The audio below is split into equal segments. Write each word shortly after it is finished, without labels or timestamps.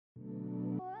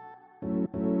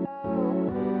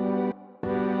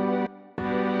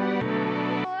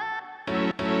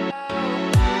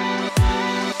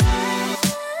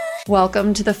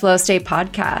Welcome to the Flow State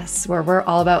Podcast, where we're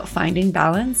all about finding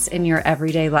balance in your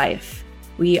everyday life.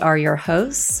 We are your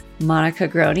hosts, Monica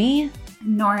Groney,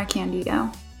 Nora Candido.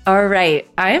 All right,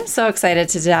 I am so excited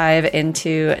to dive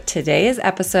into today's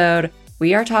episode.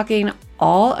 We are talking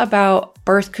all about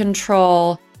birth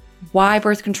control, why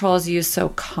birth control is used so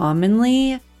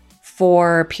commonly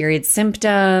for period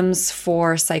symptoms,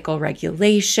 for cycle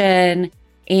regulation,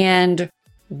 and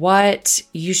what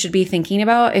you should be thinking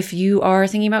about if you are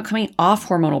thinking about coming off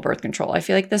hormonal birth control. I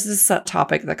feel like this is a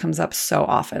topic that comes up so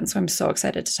often, so I'm so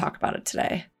excited to talk about it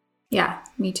today. Yeah,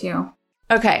 me too.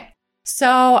 Okay,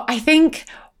 so I think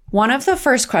one of the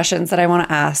first questions that I want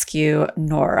to ask you,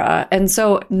 Nora, and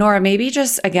so Nora, maybe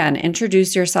just again,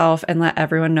 introduce yourself and let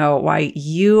everyone know why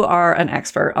you are an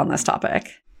expert on this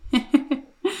topic.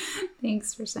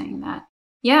 Thanks for saying that.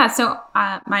 Yeah, so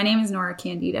my name is Nora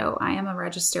Candido. I am a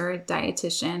registered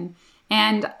dietitian,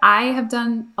 and I have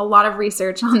done a lot of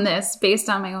research on this based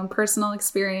on my own personal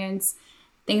experience,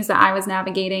 things that I was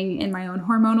navigating in my own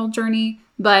hormonal journey,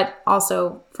 but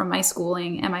also from my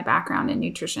schooling and my background in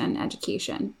nutrition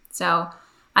education. So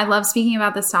I love speaking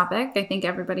about this topic. I think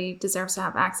everybody deserves to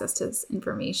have access to this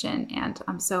information, and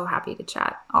I'm so happy to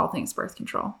chat all things birth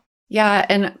control. Yeah,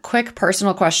 and quick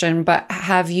personal question, but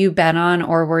have you been on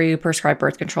or were you prescribed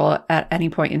birth control at any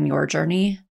point in your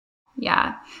journey?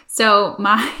 Yeah, so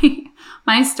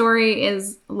my story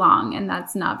is long, and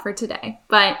that's not for today.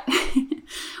 But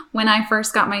when I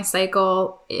first got my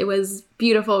cycle, it was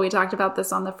beautiful. We talked about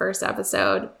this on the first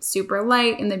episode. Super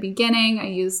light in the beginning. I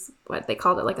used what they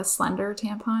called it, like a slender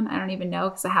tampon. I don't even know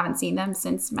because I haven't seen them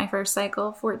since my first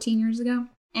cycle 14 years ago.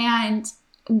 And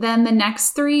then the next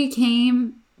three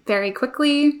came very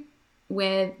quickly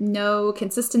with no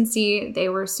consistency. They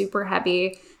were super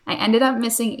heavy. I ended up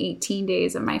missing 18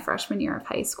 days of my freshman year of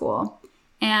high school.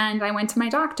 And I went to my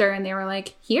doctor and they were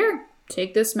like, here,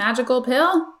 take this magical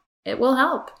pill. It will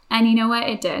help. And you know what?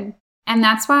 It did. And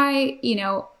that's why,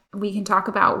 we can talk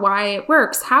about why it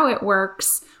works, how it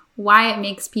works, why it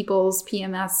makes people's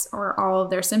PMS or all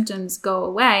of their symptoms go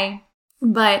away.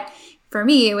 But for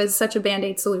me, it was such a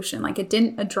Band-Aid solution. Like, it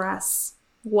didn't address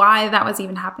why that was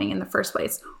even happening in the first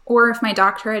place. Or if my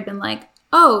doctor had been like,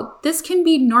 oh, this can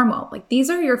be normal. Like,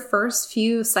 these are your first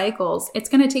few cycles. It's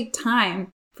going to take time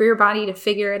for your body to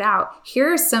figure it out.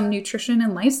 Here are some nutrition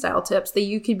and lifestyle tips that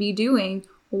you could be doing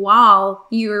while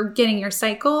you're getting your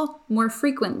cycle more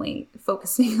frequently,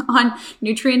 focusing on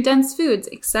nutrient-dense foods,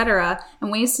 etc.,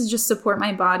 and ways to just support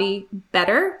my body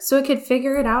better so it could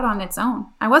figure it out on its own.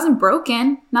 I wasn't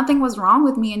broken. Nothing was wrong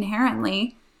with me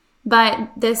inherently.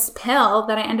 But this pill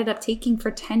that I ended up taking for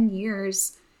 10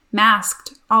 years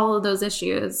masked all of those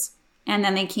issues. And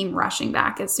then they came rushing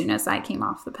back as soon as I came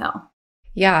off the pill.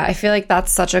 Yeah, I feel like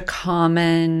that's such a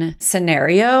common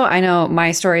scenario. I know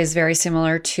my story is very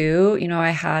similar too. I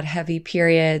had heavy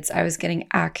periods, I was getting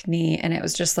acne, and it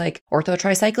was just like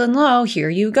orthotricycline low, here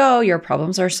you go, your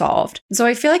problems are solved. So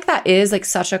I feel like that is like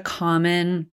such a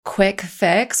common quick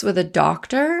fix with a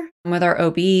doctor, with our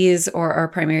OBs or our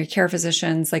primary care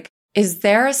physicians. Like, is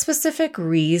there a specific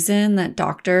reason that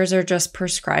doctors are just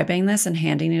prescribing this and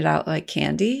handing it out like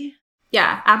candy?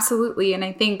 Yeah, absolutely. And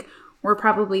I think we're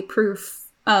probably proof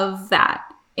of that.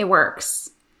 It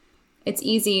works. It's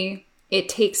easy. It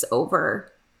takes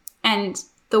over. And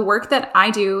the work that I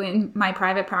do in my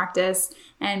private practice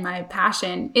and my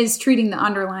passion is treating the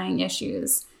underlying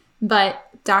issues. But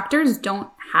doctors don't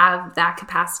have that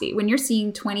capacity. When you're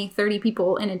seeing 20, 30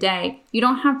 people in a day, you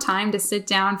don't have time to sit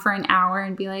down for an hour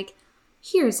and be like,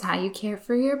 here's how you care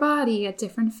for your body at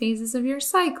different phases of your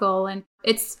cycle. And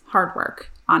it's hard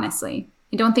work, honestly.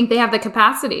 I don't think they have the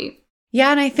capacity. Yeah.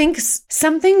 And I think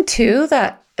something too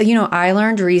that, I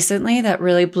learned recently that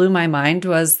really blew my mind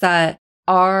was that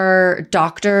our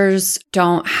doctors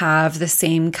don't have the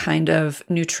same kind of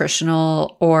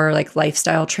nutritional or like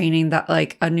lifestyle training that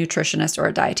like a nutritionist or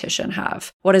a dietitian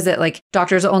have. What is it? Like,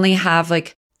 doctors only have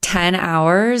like 10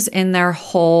 hours in their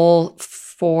whole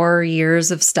 4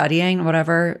 years of studying,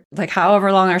 whatever, like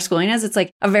however long our schooling is. It's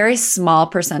like a very small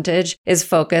percentage is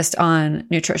focused on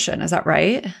nutrition. Is that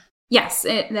right? Yes,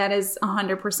 that is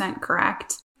 100%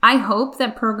 correct. I hope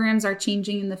that programs are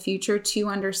changing in the future to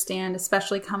understand,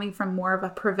 especially coming from more of a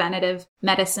preventative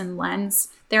medicine lens.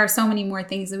 There are so many more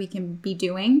things that we can be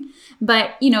doing.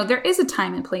 But, there is a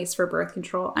time and place for birth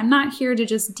control. I'm not here to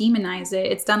just demonize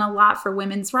it. It's done a lot for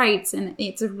women's rights, and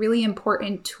it's a really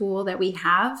important tool that we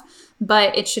have,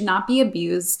 but it should not be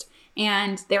abused.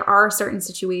 And there are certain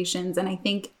situations, and I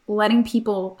think letting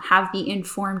people have the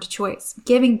informed choice,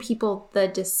 giving people the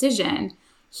decision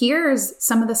here's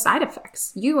some of the side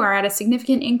effects. You are at a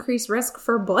significant increased risk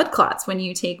for blood clots when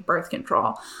you take birth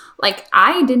control. Like,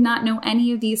 I did not know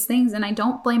any of these things, and I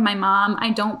don't blame my mom.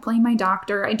 I don't blame my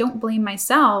doctor. I don't blame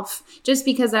myself just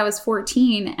because I was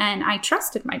 14 and I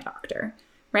trusted my doctor,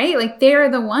 right? Like,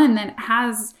 they're the one that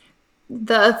has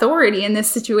the authority in this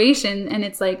situation. And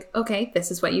it's like, okay, this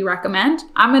is what you recommend.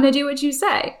 I'm going to do what you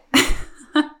say.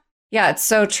 Yeah, it's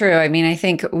so true. I mean, I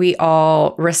think we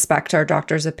all respect our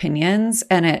doctor's opinions,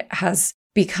 and it has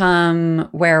become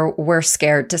where we're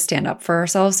scared to stand up for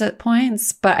ourselves at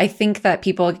points. But I think that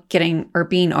people getting or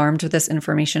being armed with this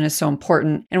information is so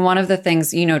important. And one of the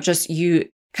things, just you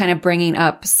kind of bringing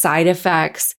up side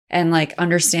effects and like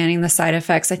understanding the side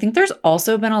effects. I think there's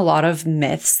also been a lot of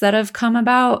myths that have come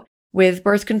about with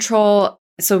birth control.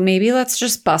 So maybe let's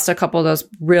just bust a couple of those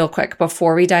real quick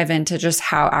before we dive into just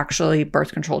how actually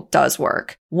birth control does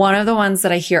work. One of the ones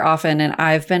that I hear often, and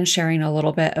I've been sharing a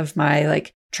little bit of my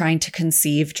like trying to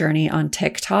conceive journey on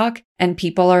TikTok, and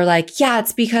people are like, yeah,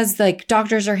 it's because like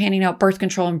doctors are handing out birth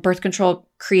control and birth control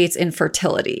creates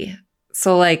infertility.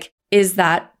 So like, is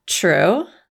that true?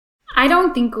 I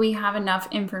don't think we have enough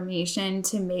information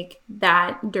to make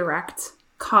that direct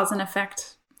cause and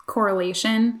effect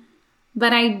correlation.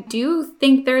 But I do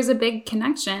think there's a big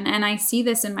connection, and I see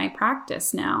this in my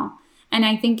practice now. And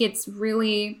I think it's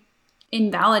really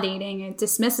invalidating. It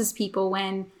dismisses people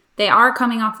when they are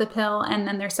coming off the pill and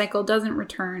then their cycle doesn't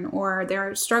return, or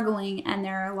they're struggling and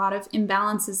there are a lot of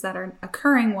imbalances that are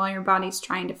occurring while your body's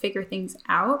trying to figure things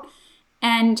out.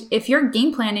 And if your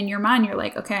game plan in your mind, you're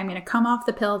like, okay, I'm going to come off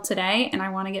the pill today and I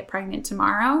want to get pregnant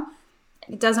tomorrow.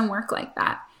 It doesn't work like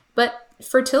that. But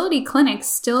fertility clinics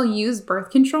still use birth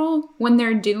control when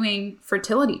they're doing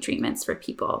fertility treatments for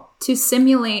people to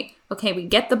simulate, okay, we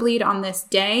get the bleed on this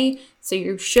day, so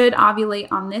you should ovulate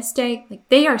on this day. Like,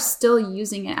 they are still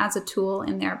using it as a tool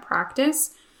in their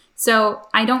practice. So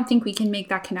I don't think we can make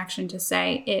that connection to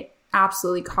say it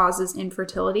absolutely causes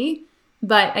infertility.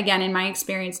 But again, in my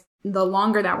experience, the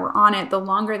longer that we're on it, the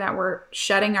longer that we're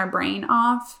shutting our brain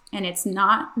off and it's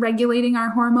not regulating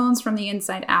our hormones from the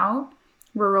inside out.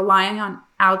 We're relying on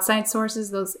outside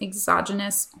sources, those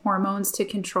exogenous hormones to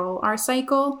control our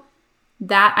cycle.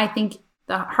 That, I think,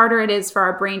 the harder it is for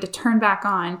our brain to turn back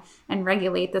on and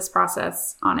regulate this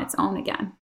process on its own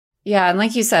again. Yeah. And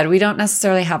like you said, we don't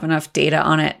necessarily have enough data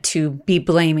on it to be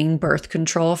blaming birth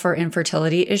control for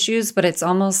infertility issues, but it's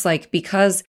almost like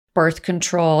because birth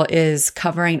control is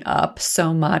covering up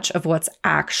so much of what's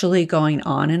actually going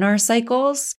on in our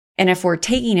cycles. And if we're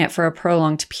taking it for a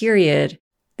prolonged period,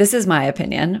 this is my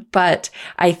opinion, but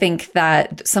I think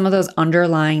that some of those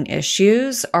underlying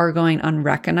issues are going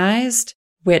unrecognized,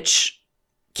 which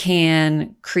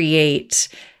can create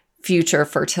future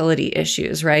fertility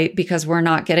issues, right? Because we're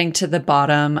not getting to the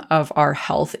bottom of our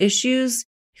health issues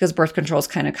because birth control is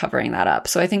kind of covering that up.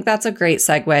 So I think that's a great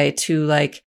segue to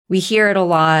like, we hear it a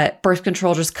lot. Birth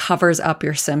control just covers up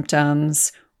your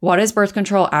symptoms. What is birth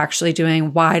control actually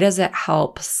doing? Why does it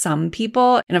help some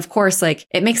people? And of course, like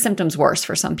it makes symptoms worse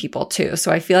for some people too.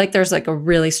 So I feel like there's like a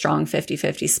really strong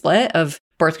 50-50 split of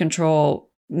birth control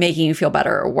making you feel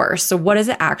better or worse. So what is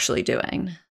it actually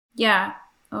doing? Yeah.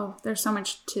 Oh, there's so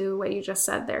much to what you just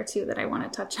said there too that I want to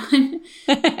touch on.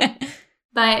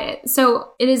 But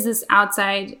so it is this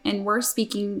outside, and we're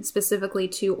speaking specifically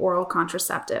to oral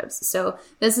contraceptives. So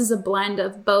this is a blend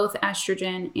of both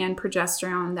estrogen and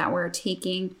progesterone that we're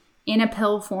taking in a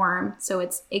pill form. So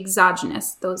it's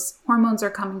exogenous. Those hormones are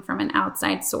coming from an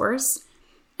outside source.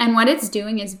 And what it's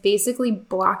doing is basically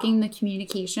blocking the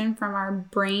communication from our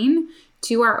brain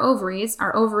to our ovaries.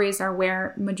 Our ovaries are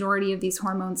where majority of these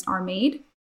hormones are made,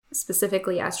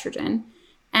 specifically estrogen.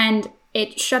 And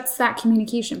it shuts that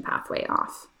communication pathway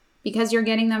off. Because you're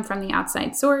getting them from the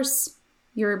outside source,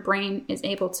 your brain is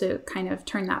able to kind of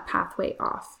turn that pathway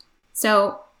off.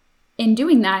 So in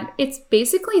doing that, it's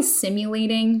basically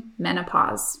simulating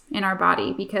menopause in our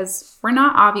body because we're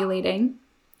not ovulating.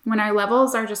 When our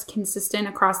levels are just consistent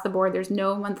across the board, there's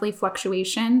no monthly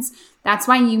fluctuations. That's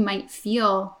why you might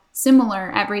feel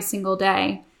similar every single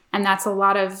day. And that's a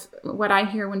lot of what I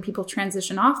hear when people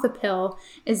transition off the pill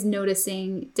is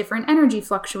noticing different energy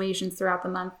fluctuations throughout the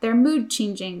month, their mood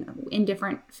changing in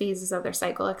different phases of their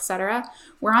cycle, etc.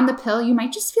 Where on the pill, you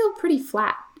might just feel pretty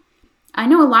flat. I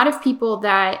know a lot of people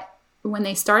that when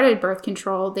they started birth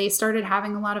control, they started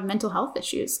having a lot of mental health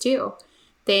issues too.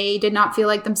 They did not feel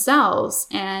like themselves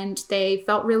and they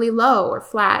felt really low or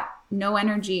flat, no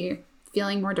energy,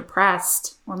 feeling more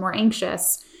depressed or more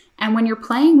anxious. And when you're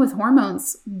playing with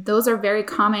hormones, those are very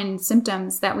common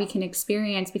symptoms that we can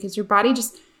experience because your body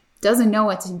just doesn't know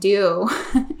what to do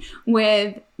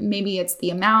with, maybe it's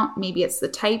the amount, maybe it's the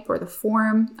type or the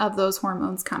form of those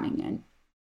hormones coming in.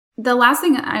 The last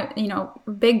thing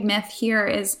big myth here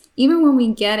is even when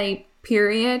we get a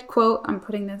period, quote, I'm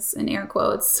putting this in air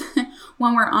quotes,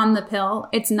 when we're on the pill,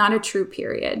 it's not a true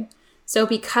period. So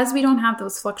because we don't have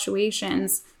those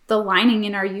fluctuations, the lining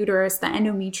in our uterus, the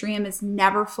endometrium, is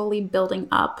never fully building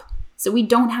up. So we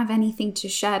don't have anything to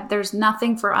shed. There's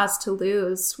nothing for us to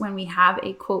lose when we have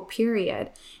a quote period.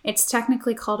 It's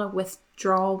technically called a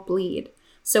withdrawal bleed.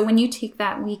 So when you take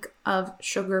that week of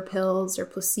sugar pills or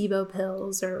placebo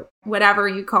pills or whatever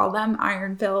you call them,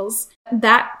 iron pills,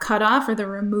 that cutoff or the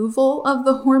removal of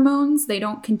the hormones, they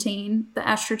don't contain the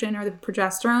estrogen or the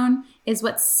progesterone, is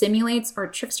what simulates or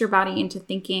tricks your body into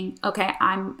thinking, okay,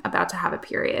 I'm about to have a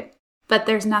period. But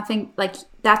there's nothing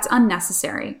that's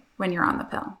unnecessary when you're on the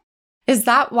pill. Is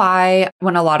that why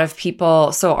when a lot of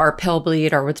people, so our pill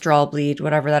bleed or withdrawal bleed,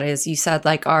 whatever that is, you said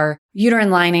our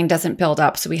uterine lining doesn't build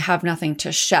up, so we have nothing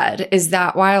to shed. Is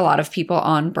that why a lot of people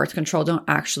on birth control don't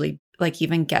actually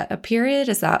even get a period?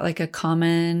 Is that a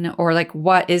common, or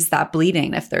what is that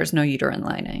bleeding if there's no uterine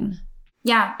lining?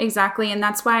 Yeah, exactly. And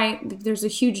that's why there's a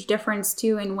huge difference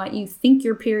too in what you think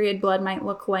your period blood might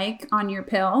look like on your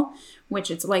pill, which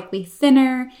it's likely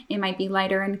thinner. It might be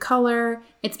lighter in color.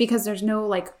 It's because there's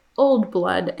no old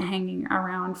blood hanging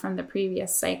around from the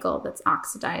previous cycle that's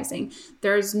oxidizing.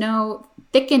 There's no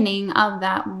thickening of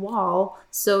that wall,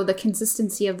 so the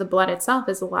consistency of the blood itself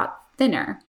is a lot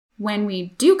thinner. When we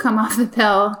do come off the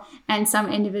pill, and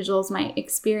some individuals might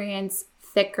experience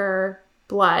thicker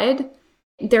blood,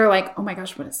 they're like, oh my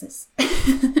gosh, what is this?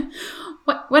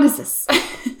 What is this?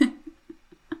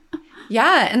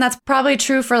 Yeah. And that's probably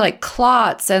true for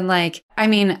clots. And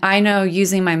I know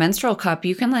using my menstrual cup,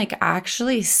 you can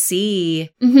actually see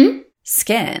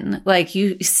skin.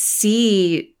 You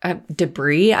see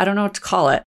debris. I don't know what to call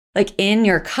it. In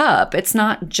your cup, it's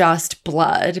not just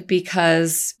blood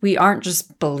because we aren't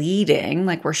just bleeding,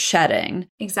 we're shedding.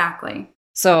 Exactly.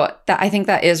 So I think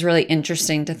that is really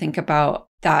interesting to think about,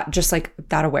 that just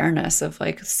that awareness of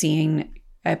seeing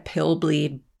a pill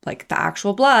bleed, the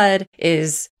actual blood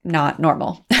is not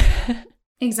normal.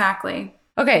 Exactly.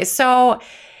 Okay. So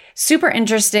super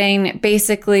interesting.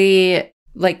 Basically,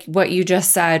 what you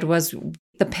just said was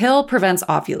the pill prevents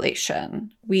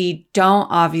ovulation. We don't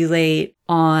ovulate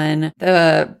on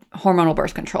the hormonal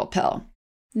birth control pill.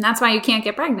 And that's why you can't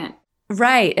get pregnant.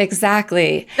 Right.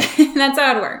 Exactly. That's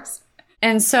how it works.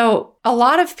 And so a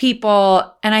lot of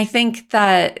people, and I think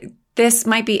that this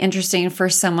might be interesting for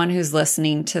someone who's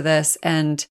listening to this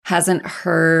and hasn't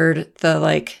heard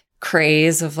the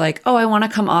craze of oh, I want to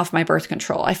come off my birth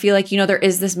control. I feel there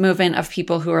is this movement of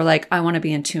people who are I want to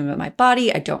be in tune with my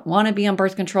body. I don't want to be on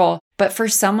birth control. But for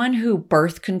someone who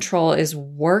birth control is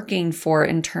working for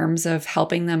in terms of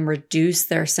helping them reduce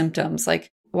their symptoms,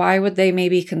 why would they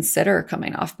maybe consider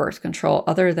coming off birth control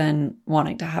other than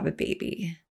wanting to have a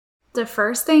baby? The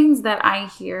first things that I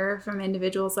hear from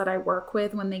individuals that I work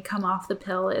with when they come off the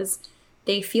pill is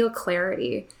they feel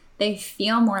clarity. They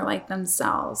feel more like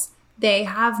themselves. They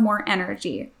have more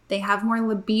energy. They have more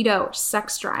libido or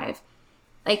sex drive.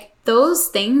 Those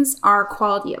things are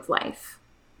quality of life.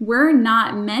 We're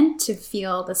not meant to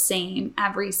feel the same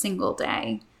every single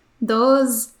day.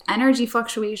 Those energy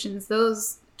fluctuations,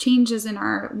 those changes in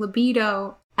our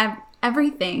libido,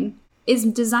 everything is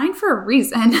designed for a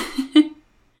reason.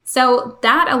 So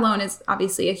that alone is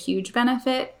obviously a huge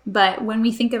benefit. But when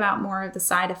we think about more of the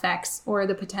side effects or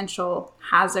the potential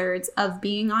hazards of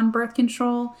being on birth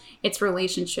control, its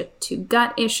relationship to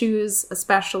gut issues,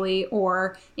 especially,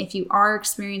 or if you are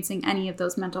experiencing any of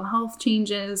those mental health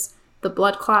changes, the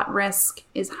blood clot risk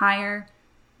is higher.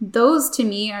 Those to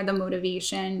me are the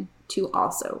motivation to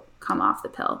also come off the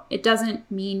pill. It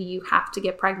doesn't mean you have to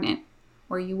get pregnant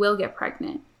or you will get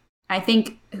pregnant. I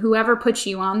think whoever puts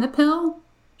you on the pill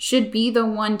should be the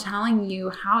one telling you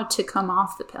how to come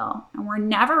off the pill. And we're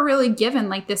never really given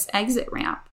this exit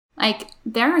ramp.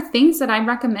 There are things that I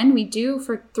recommend we do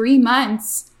for 3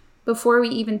 months before we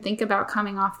even think about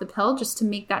coming off the pill, just to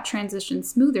make that transition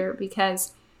smoother,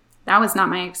 because that was not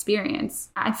my experience.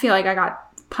 I feel like I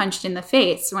got punched in the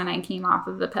face when I came off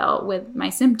of the pill with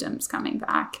my symptoms coming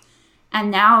back.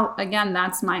 And now, again,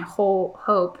 that's my whole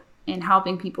hope in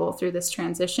helping people through this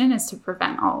transition, is to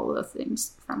prevent all of those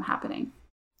things from happening.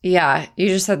 Yeah, you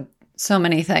just said so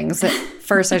many things.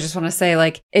 First, I just want to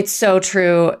say, it's so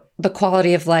true. The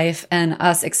quality of life and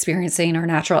us experiencing our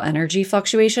natural energy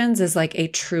fluctuations is a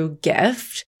true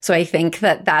gift. So I think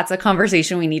that that's a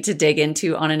conversation we need to dig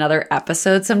into on another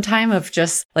episode sometime, of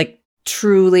just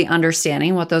truly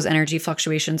understanding what those energy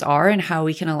fluctuations are and how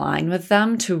we can align with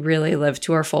them to really live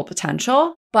to our full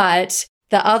potential. But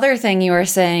the other thing you were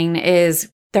saying is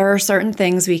there are certain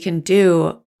things we can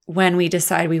do when we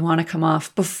decide we want to come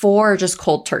off before just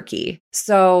cold turkey.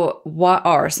 So what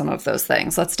are some of those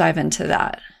things? Let's dive into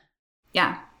that.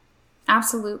 Yeah,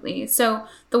 absolutely. So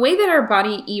the way that our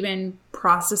body even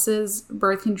processes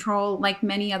birth control, like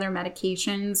many other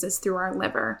medications, is through our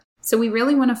liver. So we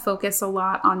really want to focus a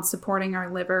lot on supporting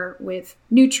our liver with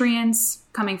nutrients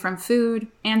coming from food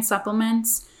and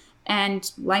supplements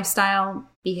and lifestyle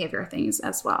behavior things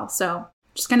as well. So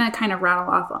just going to kind of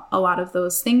rattle off a lot of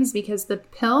those things because the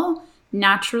pill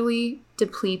naturally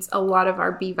depletes a lot of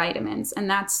our B vitamins, and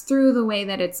that's through the way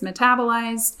that it's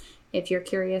metabolized. If you're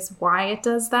curious why it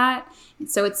does that.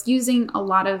 So it's using a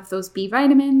lot of those B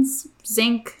vitamins,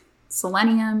 zinc,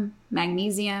 selenium,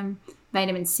 magnesium,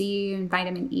 vitamin C, and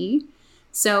vitamin E.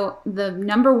 So the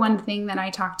number one thing that I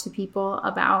talk to people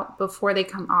about before they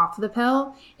come off the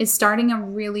pill is starting a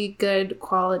really good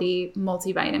quality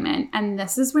multivitamin. And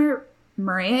this is where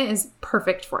Maria is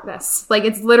perfect for this. Like,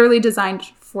 it's literally designed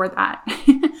for that.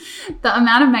 The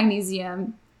amount of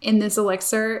magnesium in this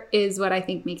elixir is what I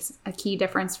think makes a key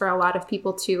difference for a lot of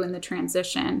people too in the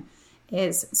transition,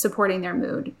 is supporting their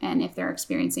mood and if they're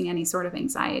experiencing any sort of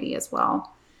anxiety as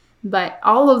well. But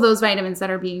all of those vitamins that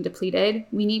are being depleted,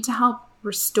 we need to help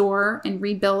restore and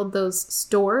rebuild those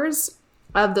stores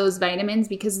of those vitamins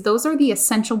because those are the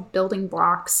essential building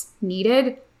blocks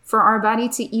needed for our body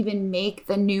to even make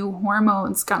the new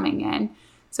hormones coming in.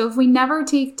 So if we never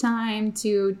take time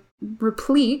to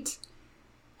replete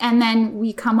and then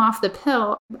we come off the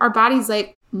pill, our body's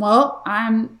like, well,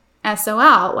 I'm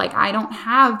SOL. Like, I don't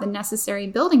have the necessary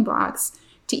building blocks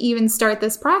to even start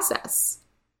this process.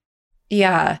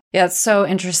 Yeah, it's so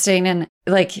interesting. And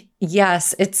like,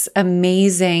 yes, it's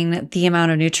amazing the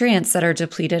amount of nutrients that are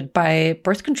depleted by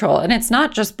birth control. And it's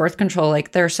not just birth control.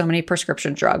 Like, there are so many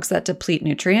prescription drugs that deplete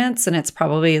nutrients. And it's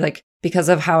probably like because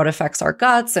of how it affects our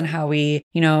guts and how we,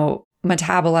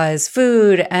 metabolize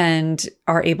food and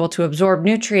are able to absorb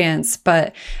nutrients.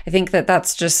 But I think that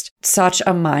that's just such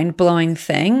a mind-blowing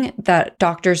thing that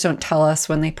doctors don't tell us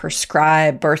when they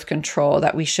prescribe birth control,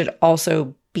 that we should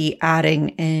also be adding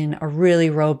in a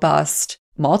really robust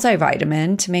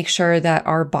multivitamin to make sure that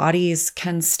our bodies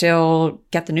can still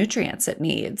get the nutrients it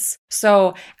needs.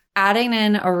 So adding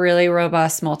in a really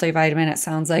robust multivitamin, it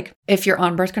sounds like if you're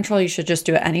on birth control, you should just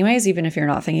do it anyways, even if you're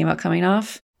not thinking about coming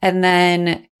off. And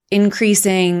then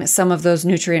increasing some of those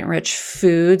nutrient-rich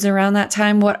foods around that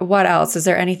time. What else? Is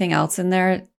there anything else in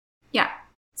there? Yeah.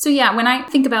 So yeah, when I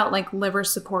think about like liver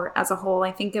support as a whole,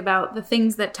 I think about the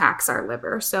things that tax our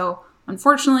liver. So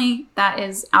unfortunately, that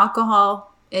is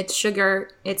alcohol, it's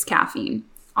sugar, it's caffeine.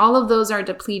 All of those are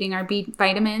depleting our B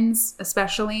vitamins,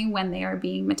 especially when they are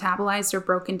being metabolized or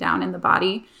broken down in the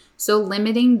body. So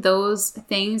limiting those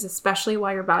things, especially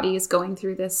while your body is going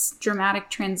through this dramatic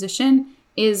transition,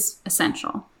 is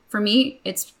essential. For me,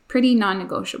 it's pretty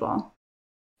non-negotiable.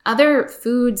 Other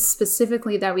foods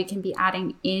specifically that we can be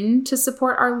adding in to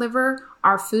support our liver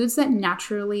are foods that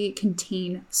naturally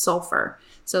contain sulfur.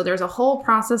 So there's a whole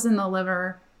process in the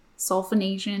liver,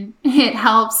 sulfonation. It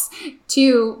helps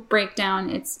to break down,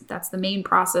 that's the main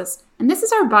process. And this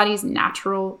is our body's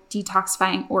natural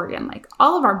detoxifying organ. Like,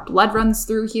 all of our blood runs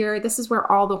through here. This is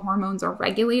where all the hormones are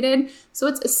regulated. So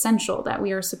it's essential that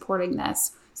we are supporting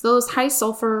this. So those high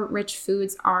sulfur rich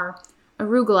foods are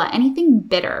arugula, anything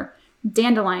bitter,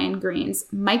 dandelion greens,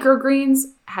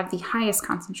 microgreens have the highest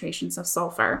concentrations of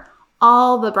sulfur.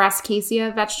 All the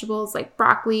brassicaceae vegetables like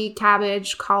broccoli,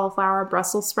 cabbage, cauliflower,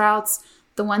 Brussels sprouts,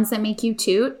 the ones that make you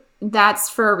toot, that's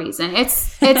for a reason.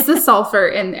 It's the sulfur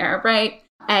in there, right?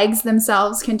 Eggs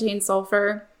themselves contain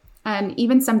sulfur, and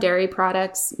even some dairy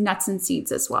products, nuts and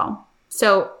seeds as well.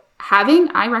 So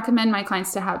I recommend my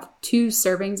clients to have 2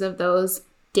 servings of those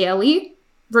daily,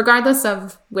 regardless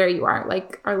of where you are.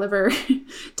 Like, our liver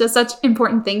does such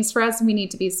important things for us. We need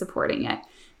to be supporting it.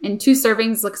 And 2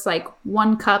 servings looks like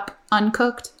 1 cup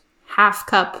uncooked, half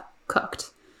cup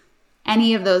cooked.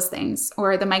 Any of those things.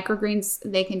 Or the microgreens,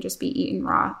 they can just be eaten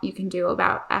raw. You can do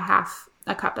about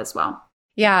a cup as well.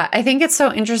 Yeah, I think it's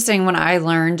so interesting when I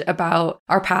learned about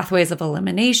our pathways of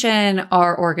elimination,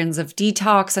 our organs of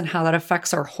detox, and how that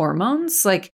affects our hormones.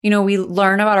 Like, we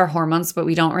learn about our hormones, but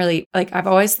we don't really, I've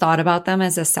always thought about them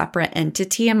as a separate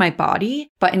entity in my body.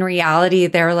 But in reality,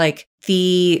 they're like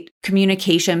the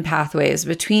communication pathways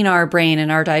between our brain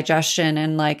and our digestion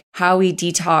and like how we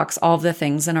detox all of the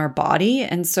things in our body.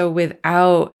 And so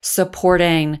without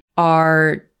supporting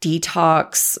our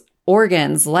detox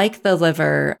organs like the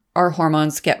liver, our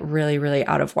hormones get really, really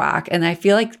out of whack. And I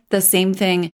feel like the same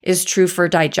thing is true for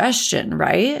digestion,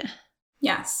 right?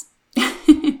 Yes.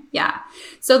 Yeah.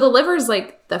 So the liver is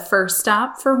like the first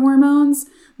stop for hormones.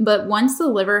 But once the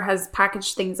liver has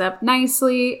packaged things up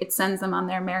nicely, it sends them on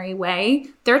their merry way.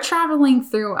 They're traveling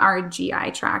through our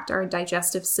GI tract, our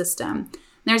digestive system.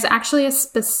 There's actually a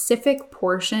specific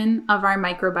portion of our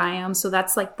microbiome. So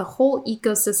that's like the whole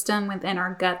ecosystem within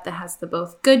our gut that has the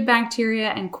both good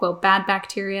bacteria and quote bad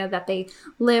bacteria that they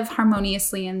live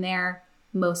harmoniously in there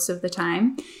most of the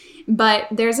time. But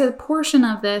there's a portion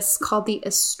of this called the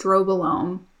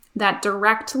estrobolome that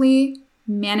directly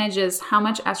manages how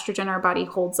much estrogen our body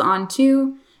holds on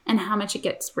to and how much it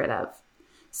gets rid of.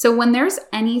 So when there's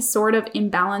any sort of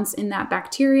imbalance in that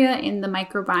bacteria in the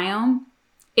microbiome,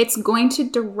 it's going to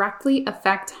directly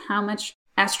affect how much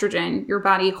estrogen your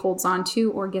body holds on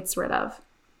to or gets rid of.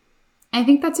 I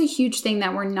think that's a huge thing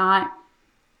that we're not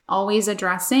always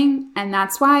addressing. And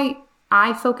that's why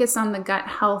I focus on the gut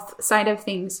health side of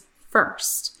things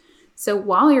first. So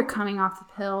while you're coming off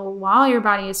the pill, while your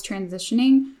body is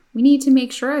transitioning, we need to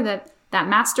make sure that that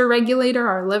master regulator,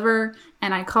 our liver,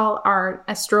 and I call our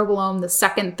estrobolome the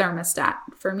second thermostat.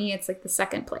 For me, it's like the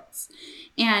second place.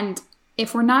 And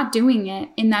if we're not doing it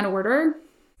in that order,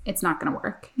 it's not going to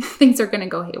work. Things are going to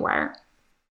go haywire.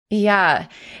 Yeah,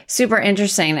 super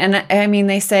interesting. And I mean,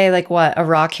 they say like what, a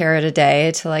raw carrot a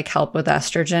day to like help with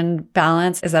estrogen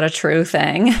balance. Is that a true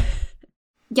thing?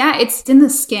 Yeah, it's in the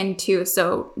skin too.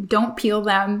 So don't peel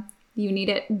them. You need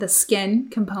it. The skin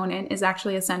component is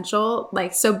actually essential.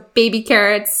 Like, so baby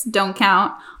carrots don't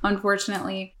count,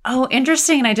 unfortunately. Oh,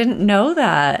 interesting. I didn't know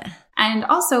that. And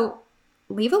also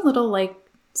leave a little like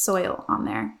soil on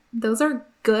there. Those are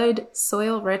good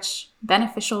soil-rich,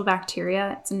 beneficial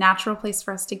bacteria. It's a natural place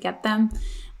for us to get them.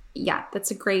 Yeah,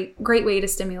 that's a great way to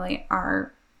stimulate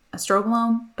our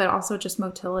estrobolome, but also just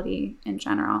motility in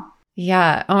general.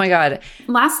 Yeah. Oh my God.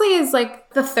 Lastly is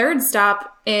like the third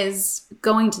stop is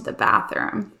going to the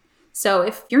bathroom. So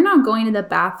if you're not going to the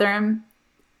bathroom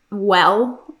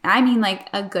well, I mean like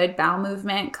a good bowel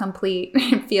movement, complete,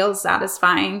 feels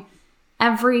satisfying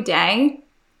every day,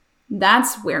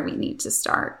 that's where we need to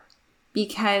start.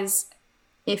 Because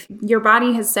if your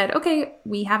body has said, okay,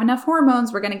 we have enough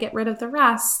hormones, we're going to get rid of the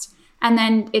rest, and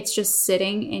then it's just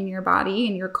sitting in your body,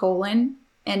 in your colon,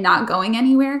 and not going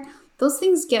anywhere, those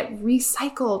things get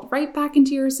recycled right back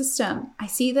into your system. I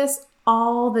see this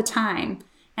all the time.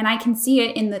 And I can see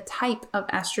it in the type of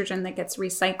estrogen that gets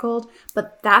recycled,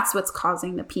 but that's what's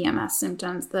causing the PMS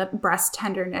symptoms, the breast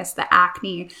tenderness, the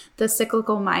acne, the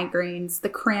cyclical migraines, the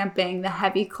cramping, the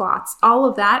heavy clots. All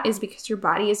of that is because your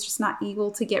body is just not able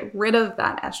to get rid of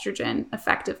that estrogen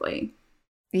effectively.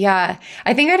 Yeah,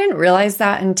 I think I didn't realize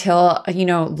that until,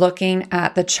 looking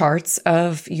at the charts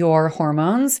of your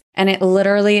hormones. And it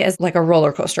literally is like a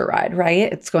roller coaster ride,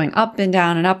 right? It's going up and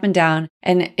down and up and down.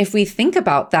 And if we think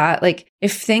about that, like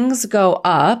if things go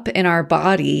up in our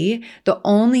body, the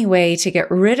only way to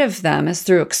get rid of them is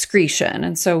through excretion.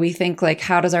 And so we think like,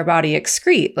 how does our body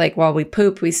excrete? Like while we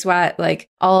poop, we sweat, like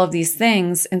all of these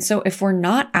things. And so if we're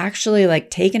not actually like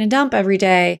taking a dump every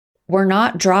day, we're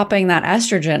not dropping that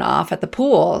estrogen off at the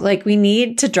pool. Like we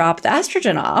need to drop the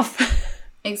estrogen off.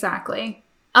 Exactly.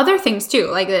 Other things too.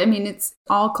 Like, I mean, it's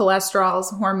all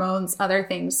cholesterols, hormones, other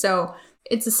things. So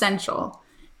it's essential.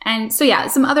 And so, yeah,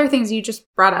 some other things you just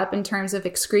brought up in terms of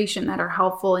excretion that are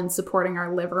helpful in supporting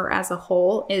our liver as a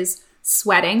whole is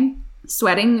sweating.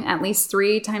 Sweating at least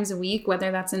 3 times a week,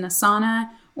 whether that's in a sauna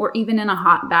or even in a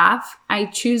hot bath. I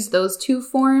choose those 2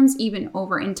 forms even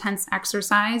over intense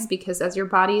exercise because as your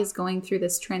body is going through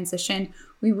this transition,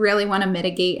 we really want to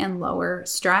mitigate and lower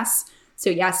stress. So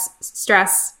yes,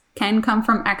 stress can come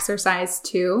from exercise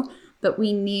too, but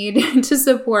we need to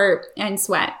support and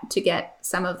sweat to get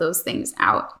some of those things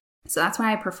out. So that's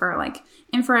why I prefer like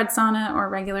infrared sauna or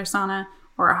regular sauna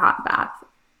or a hot bath.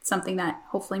 Something that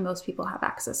hopefully most people have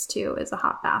access to is a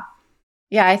hot bath.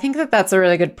 Yeah, I think that that's a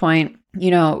really good point.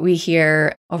 We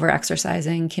hear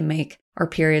over-exercising can make our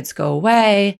periods go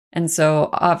away. And so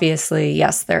obviously,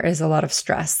 yes, there is a lot of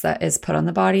stress that is put on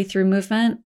the body through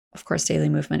movement. Of course, daily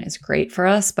movement is great for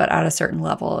us, but at a certain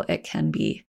level, it can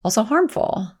be also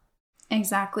harmful.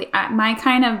 Exactly. My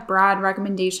kind of broad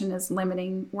recommendation is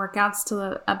limiting workouts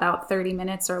to about 30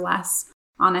 minutes or less,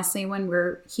 honestly, when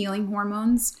we're healing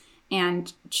hormones.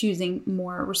 And choosing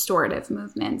more restorative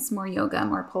movements, more yoga,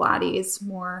 more Pilates,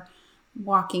 more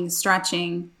walking,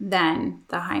 stretching than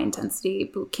the high intensity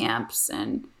boot camps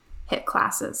and HIIT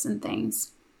classes and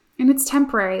things. And it's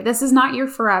temporary. This is not your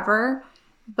forever,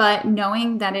 but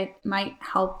knowing that it might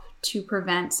help to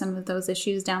prevent some of those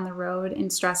issues down the road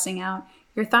and stressing out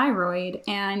your thyroid,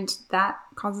 and that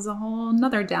causes a whole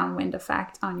nother downwind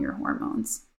effect on your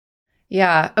hormones.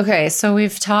 Yeah. Okay. So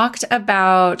we've talked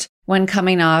about when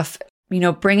coming off,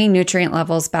 bringing nutrient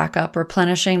levels back up,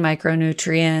 replenishing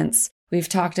micronutrients. We've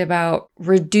talked about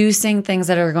reducing things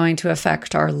that are going to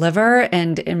affect our liver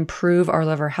and improve our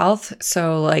liver health.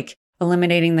 So like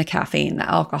eliminating the caffeine, the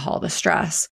alcohol, the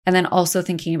stress, and then also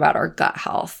thinking about our gut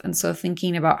health. And so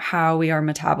thinking about how we are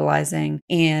metabolizing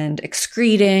and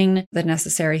excreting the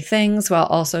necessary things while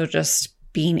also just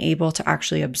being able to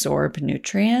actually absorb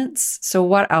nutrients. So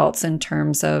what else in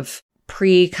terms of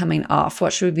coming off?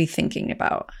 What should we be thinking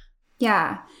about?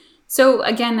 Yeah. So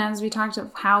again, as we talked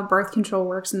about how birth control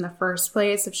works in the first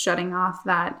place of shutting off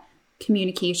that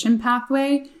communication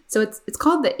pathway. So it's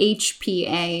called the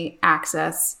HPA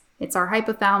axis. It's our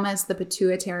hypothalamus, the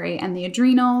pituitary, and the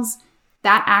adrenals.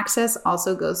 That axis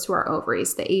also goes to our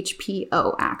ovaries, the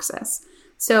HPO axis.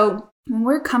 So when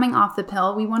we're coming off the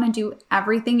pill, we want to do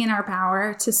everything in our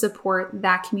power to support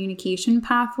that communication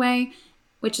pathway,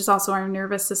 which is also our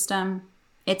nervous system.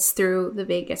 It's through the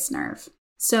vagus nerve.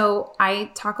 So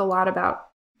I talk a lot about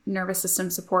nervous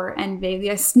system support and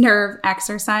vagus nerve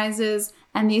exercises,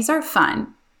 and these are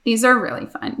fun. These are really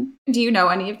fun. Do you know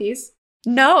any of these?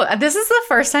 No, this is the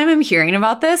first time I'm hearing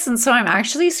about this. And so I'm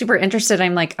actually super interested.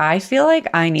 I'm like, I feel like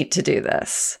I need to do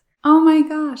this. Oh my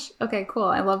gosh. Okay, cool.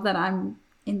 I love that I'm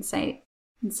inciting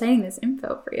this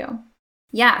info for you.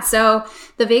 Yeah, so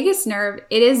the vagus nerve,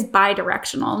 it is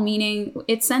bidirectional, meaning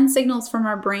it sends signals from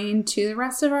our brain to the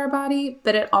rest of our body,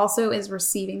 but it also is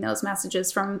receiving those messages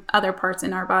from other parts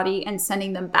in our body and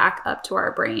sending them back up to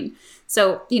our brain.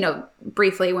 So,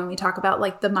 briefly, when we talk about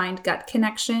like the mind-gut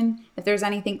connection, if there's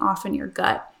anything off in your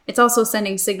gut, it's also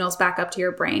sending signals back up to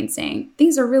your brain saying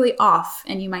things are really off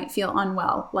and you might feel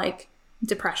unwell, like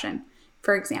depression,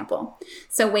 for example.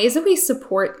 So ways that we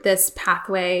support this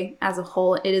pathway as a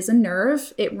whole, it is a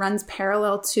nerve. It runs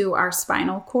parallel to our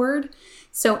spinal cord.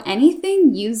 So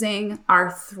anything using our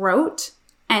throat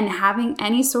and having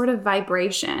any sort of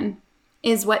vibration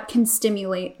is what can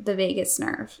stimulate the vagus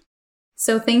nerve.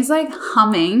 So things like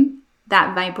humming,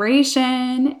 that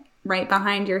vibration right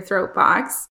behind your throat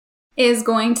box, is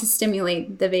going to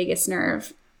stimulate the vagus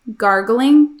nerve.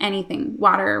 Gargling, anything,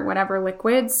 water, whatever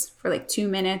liquids for like 2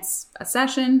 minutes a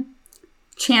session.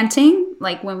 Chanting,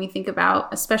 like when we think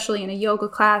about, especially in a yoga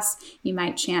class, you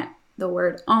might chant the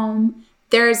word Om.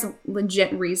 There's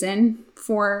legit reason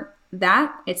for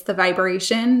that. It's the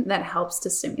vibration that helps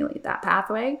to stimulate that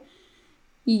pathway.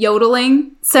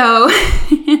 Yodeling. So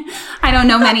I don't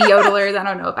know many yodelers. I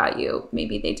don't know about you.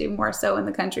 Maybe they do more so in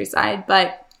the countryside,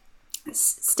 but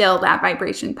still that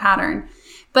vibration pattern.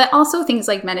 But also things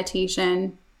like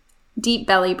meditation, deep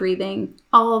belly breathing,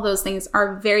 all of those things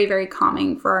are very, very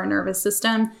calming for our nervous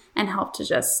system and help to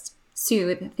just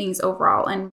soothe things overall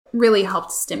and really help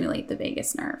to stimulate the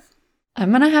vagus nerve. I'm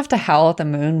going to have to howl at the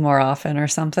moon more often or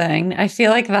something. I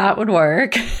feel like that would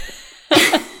work.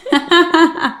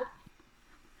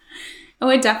 It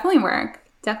would definitely work.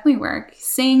 Definitely work.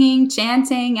 Singing,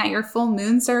 chanting at your full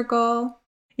moon circle.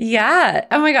 Yeah.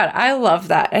 Oh my God. I love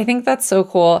that. I think that's so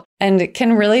cool. And it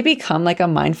can really become like a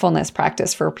mindfulness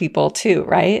practice for people too,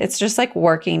 right? It's just like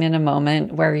working in a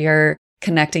moment where you're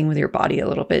connecting with your body a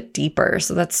little bit deeper.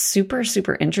 So that's super,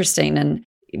 super interesting. And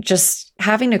just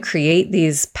having to create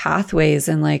these pathways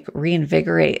and like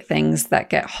reinvigorate things that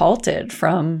get halted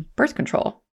from birth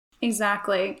control.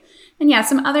 Exactly. And yeah,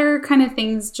 some other kind of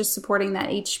things just supporting that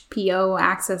HPO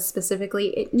axis specifically.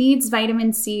 It needs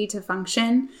vitamin C to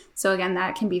function. So again,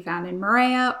 that can be found in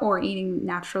Marea or eating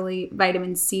naturally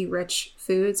vitamin C rich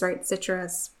foods, right?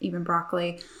 Citrus, even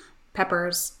broccoli,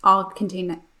 peppers, all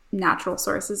contain natural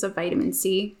sources of vitamin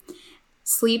C.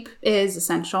 Sleep is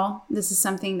essential. This is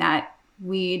something that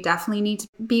we definitely need to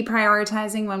be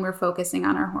prioritizing when we're focusing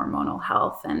on our hormonal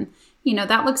health. And,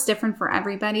 that looks different for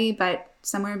everybody, but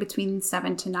somewhere between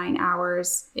 7 to 9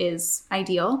 hours is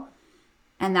ideal.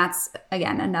 And that's,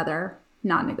 again, another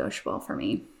non-negotiable for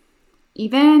me.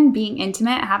 Even being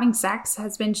intimate, having sex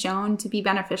has been shown to be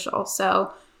beneficial.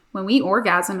 So when we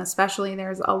orgasm, especially,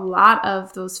 there's a lot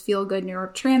of those feel-good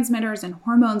neurotransmitters and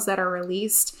hormones that are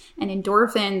released and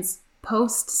endorphins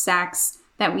post-sex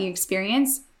that we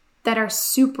experience that are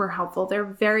super helpful. They're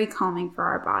very calming for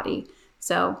our body.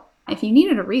 So if you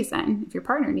needed a reason, if your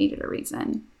partner needed a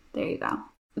reason, there you go.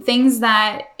 Things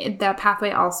that the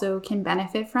pathway also can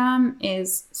benefit from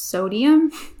is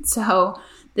sodium. So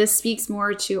this speaks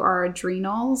more to our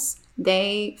adrenals.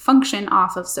 They function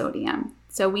off of sodium.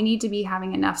 So we need to be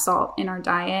having enough salt in our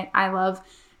diet. I love,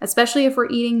 especially if we're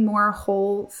eating more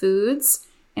whole foods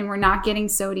and we're not getting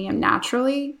sodium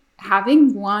naturally,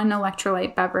 having one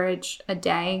electrolyte beverage a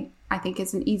day I think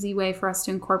is an easy way for us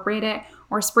to incorporate it,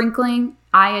 or sprinkling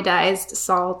iodized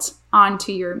salt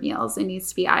onto your meals. It needs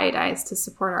to be iodized to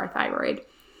support our thyroid.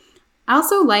 I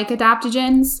also like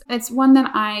adaptogens. It's one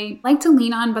that I like to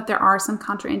lean on, but there are some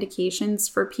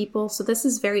contraindications for people. So this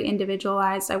is very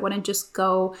individualized. I wouldn't just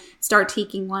go start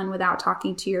taking one without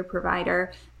talking to your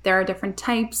provider. There are different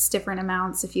types, different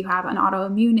amounts. If you have an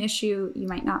autoimmune issue, you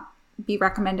might not be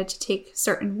recommended to take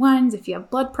certain ones. If you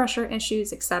have blood pressure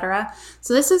issues, etc.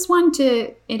 So this is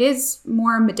it is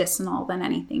more medicinal than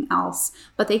anything else,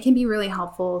 but they can be really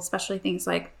helpful, especially things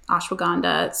like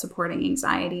ashwagandha supporting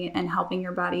anxiety and helping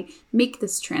your body make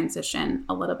this transition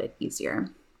a little bit easier.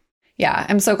 Yeah,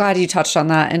 I'm so glad you touched on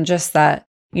that, and just that,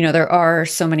 there are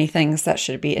so many things that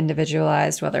should be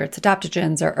individualized, whether it's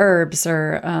adaptogens or herbs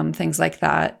or things like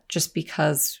that, just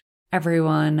because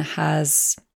everyone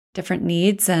has different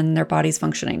needs and their body's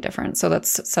functioning different. So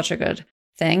that's such a good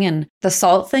thing. And the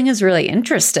salt thing is really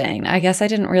interesting. I guess I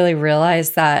didn't really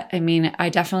realize that. I mean, I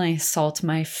definitely salt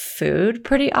my food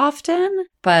pretty often,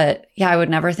 but yeah, I would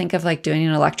never think of like doing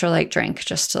an electrolyte drink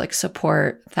just to like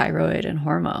support thyroid and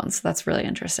hormones. That's really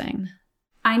interesting.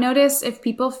 I notice if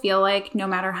people feel like no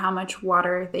matter how much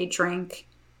water they drink,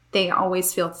 they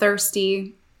always feel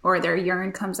thirsty or their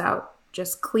urine comes out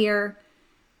just clear,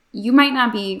 you might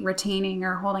not be retaining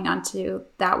or holding on to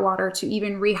that water to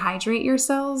even rehydrate your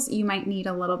cells. You might need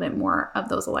a little bit more of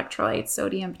those electrolytes,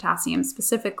 sodium, potassium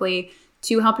specifically,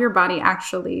 to help your body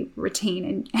actually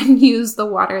retain and use the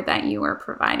water that you are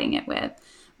providing it with.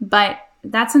 But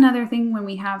that's another thing when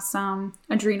we have some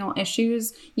adrenal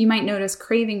issues, you might notice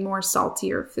craving more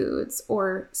saltier foods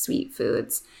or sweet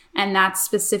foods. And that's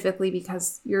specifically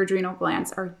because your adrenal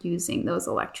glands are using those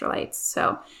electrolytes.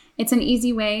 So it's an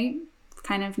easy way,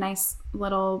 kind of nice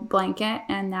little blanket.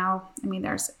 And now,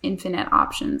 there's infinite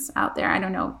options out there. I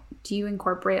don't know. Do you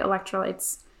incorporate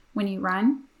electrolytes when you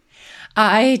run?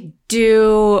 I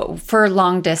do for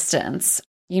long distance.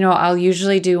 I'll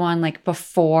usually do one like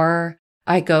before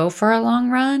I go for a long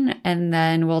run, and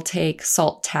then we'll take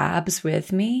salt tabs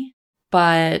with me.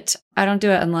 But I don't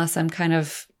do it unless I'm kind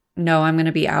of know I'm going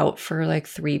to be out for like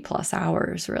 3+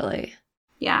 hours, really.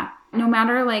 Yeah. No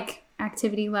matter like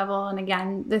activity level, and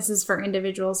again, this is for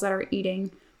individuals that are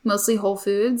eating mostly whole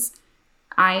foods,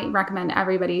 I recommend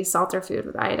everybody salt their food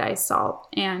with iodized salt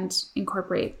and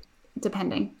incorporate,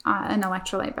 depending, an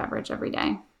electrolyte beverage every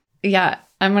day. Yeah,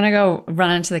 I'm going to go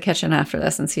run into the kitchen after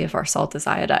this and see if our salt is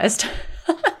iodized.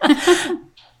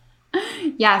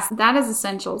 Yes, that is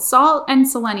essential. Salt and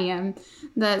selenium.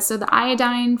 The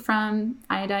iodine from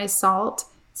iodized salt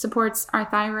supports our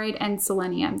thyroid and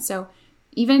selenium. So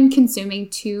even consuming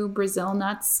 2 Brazil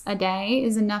nuts a day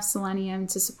is enough selenium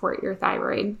to support your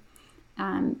thyroid.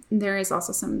 There is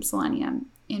also some selenium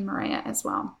in Maria as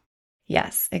well.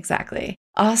 Yes, exactly.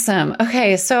 Awesome.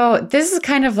 Okay, so this is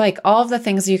kind of like all of the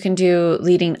things you can do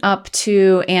leading up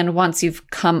to and once you've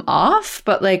come off,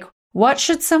 but like what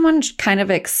should someone kind of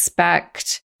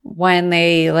expect when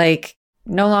they like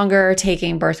no longer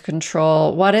taking birth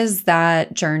control? What is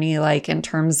that journey like in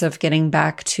terms of getting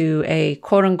back to a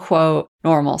quote unquote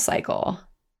normal cycle?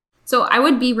 So I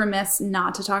would be remiss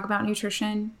not to talk about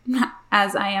nutrition,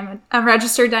 as I am a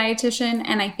registered dietitian.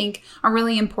 And I think a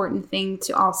really important thing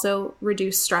to also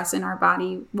reduce stress in our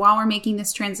body while we're making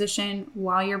this transition,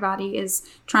 while your body is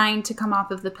trying to come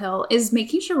off of the pill, is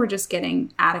making sure we're just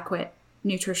getting adequate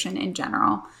nutrition in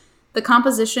general. The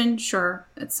composition, sure,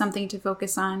 it's something to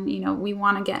focus on. We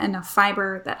want to get enough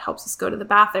fiber that helps us go to the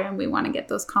bathroom. We want to get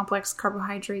those complex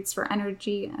carbohydrates for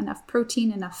energy, enough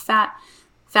protein, enough fat.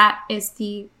 Fat is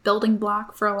the building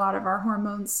block for a lot of our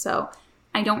hormones. So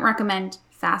I don't recommend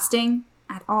fasting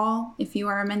at all. If you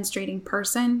are a menstruating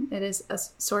person, it is a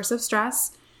source of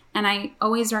stress. And I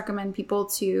always recommend people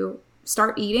to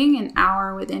start eating an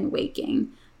hour within waking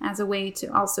as a way to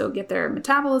also get their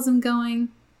metabolism going,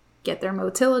 get their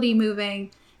motility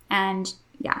moving, and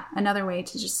another way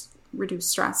to just reduce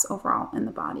stress overall in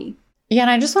the body. Yeah,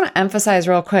 and I just want to emphasize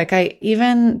real quick,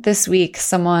 even this week,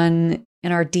 someone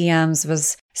in our DMs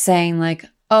was saying like,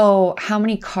 oh, how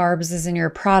many carbs is in your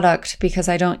product? Because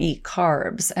I don't eat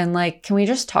carbs. And like, can we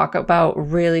just talk about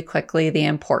really quickly the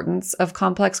importance of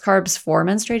complex carbs for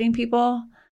menstruating people?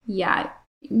 Yeah,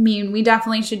 we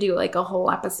definitely should do like a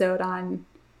whole episode on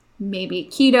maybe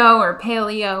keto or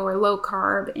paleo or low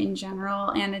carb in general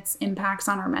and its impacts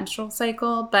on our menstrual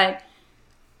cycle, but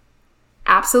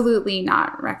absolutely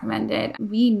not recommended.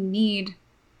 We need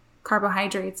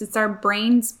carbohydrates. It's our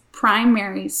brain's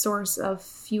primary source of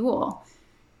fuel.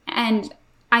 And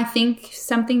I think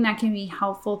something that can be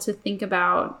helpful to think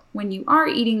about when you are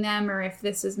eating them, or if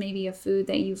this is maybe a food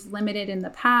that you've limited in the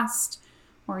past,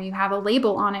 or you have a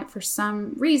label on it for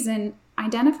some reason,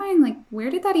 identifying like, where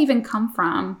did that even come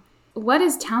from? What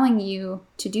is telling you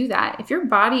to do that? If your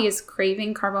body is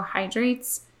craving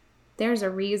carbohydrates, there's a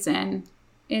reason.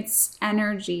 It's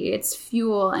energy, it's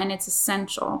fuel, and it's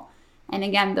essential. And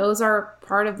again, those are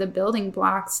part of the building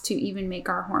blocks to even make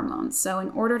our hormones. So in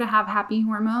order to have happy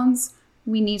hormones,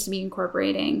 we need to be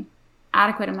incorporating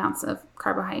adequate amounts of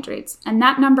carbohydrates. And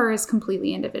that number is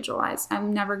completely individualized.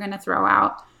 I'm never going to throw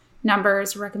out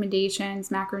numbers, recommendations,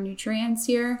 macronutrients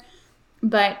here,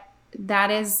 but that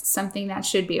is something that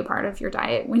should be a part of your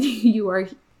diet when you are,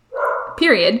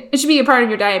 period. It should be a part of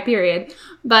your diet, period.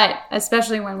 But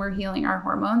especially when we're healing our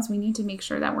hormones, we need to make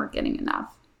sure that we're getting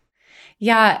enough.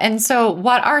 Yeah. And so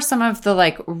what are some of the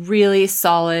like really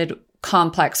solid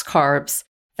complex carbs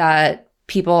that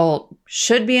people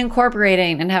should be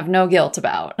incorporating and have no guilt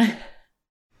about?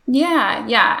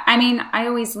 Yeah. I mean, I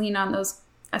always lean on those,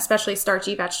 especially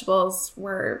starchy vegetables.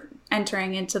 We're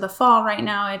entering into the fall right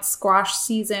now. It's squash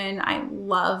season. I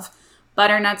love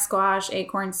butternut squash,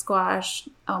 acorn squash.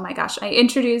 Oh my gosh. I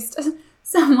introduced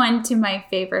someone to my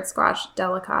favorite squash,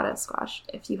 delicata squash.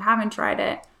 If you haven't tried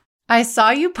it. I saw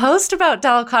you post about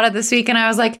delicata this week and I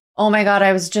was like, oh my God,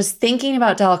 I was just thinking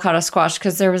about delicata squash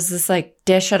because there was this like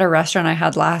dish at a restaurant I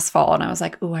had last fall and I was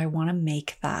like, ooh, I want to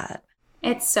make that.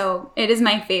 It is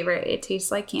my favorite. It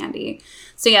tastes like candy.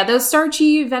 So yeah, those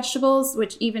starchy vegetables,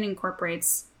 which even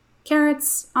incorporates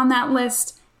carrots on that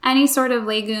list, any sort of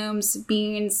legumes,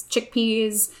 beans,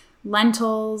 chickpeas,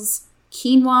 lentils,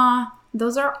 quinoa,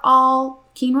 those are all,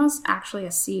 quinoa's actually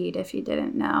a seed if you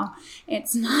didn't know.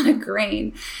 It's not a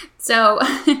grain. So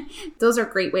those are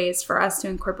great ways for us to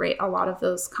incorporate a lot of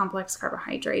those complex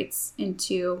carbohydrates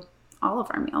into all of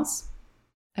our meals.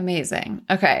 Amazing.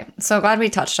 Okay. So glad we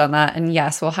touched on that. And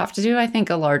yes, we'll have to do, I think,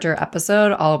 a larger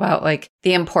episode all about like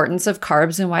the importance of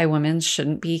carbs and why women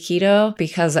shouldn't be keto,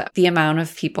 because the amount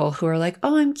of people who are like,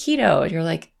 oh, I'm keto. And you're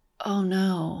like, oh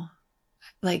no,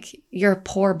 like your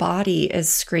poor body is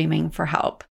screaming for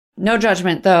help. No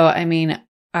judgment though. I mean,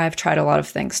 I've tried a lot of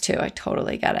things too. I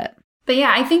totally get it. But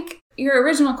yeah, I think your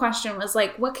original question was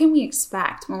like, what can we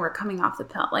expect when we're coming off the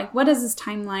pill? Like, what does this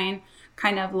timeline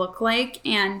kind of look like?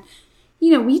 And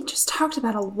we just talked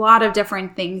about a lot of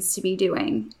different things to be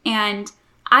doing. And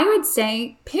I would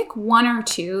say pick one or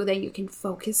two that you can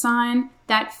focus on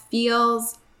that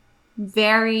feels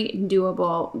very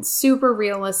doable, super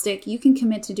realistic. You can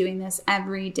commit to doing this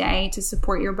every day to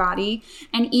support your body.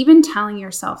 And even telling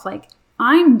yourself like,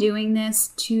 I'm doing this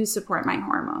to support my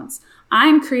hormones.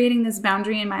 I'm creating this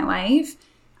boundary in my life.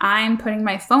 I'm putting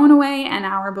my phone away an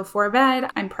hour before bed.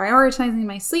 I'm prioritizing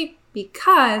my sleep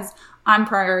because I'm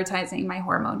prioritizing my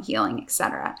hormone healing,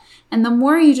 etc. And the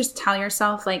more you just tell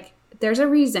yourself like, there's a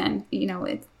reason,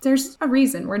 there's a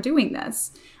reason we're doing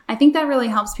this. I think that really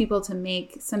helps people to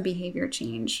make some behavior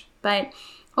change. But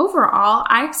overall,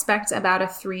 I expect about a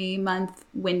 3-month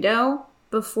window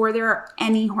before there are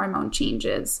any hormone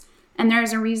changes. And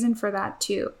there's a reason for that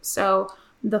too. So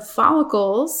the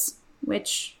follicles,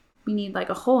 which we need like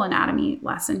a whole anatomy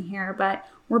lesson here, but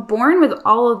we're born with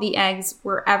all of the eggs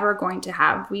we're ever going to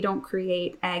have. We don't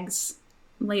create eggs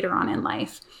later on in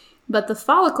life. But the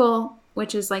follicle,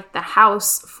 which is like the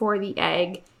house for the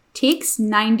egg, takes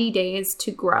 90 days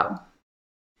to grow.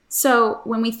 So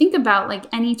when we think about like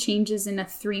any changes in a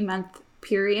 3-month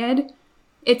period,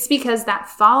 it's because that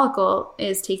follicle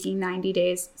is taking 90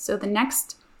 days. So the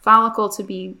next follicle to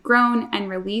be grown and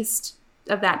released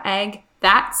of that egg,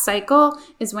 that cycle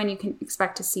is when you can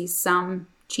expect to see some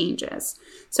changes.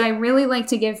 So I really like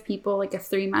to give people like a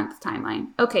 3-month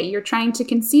timeline. Okay, you're trying to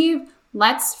conceive.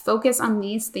 Let's focus on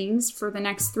these things for the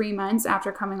next 3 months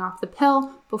after coming off the pill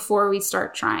before we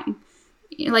start trying.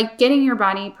 Like getting your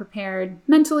body prepared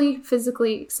mentally,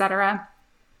 physically, etc.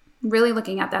 Really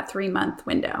looking at that 3-month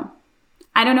window.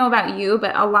 I don't know about you,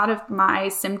 but a lot of my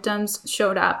symptoms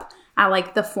showed up at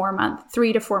like the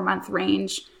 3 to 4 month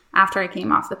range after I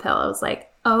came off the pill. I was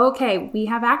like, oh, okay, we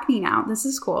have acne now. This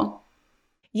is cool.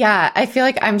 Yeah, I feel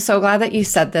like I'm so glad that you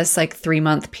said this like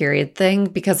 3-month period thing,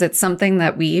 because it's something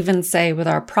that we even say with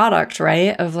our product,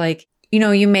 right? Of like,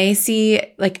 you may see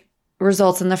like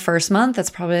results in the first month. That's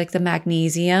probably like the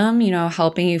magnesium,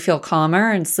 helping you feel calmer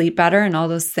and sleep better and all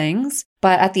those things.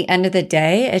 But at the end of the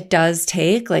day, it does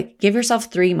take like, give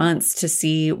yourself 3 months to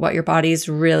see what your body's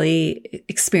really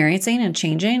experiencing and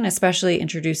changing, especially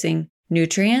introducing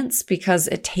nutrients, because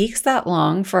it takes that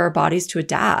long for our bodies to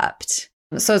adapt.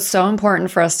 So it's so important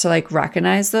for us to like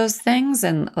recognize those things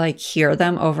and like hear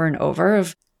them over and over.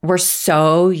 We're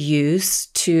so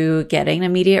used to getting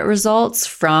immediate results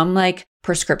from like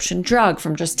prescription drug,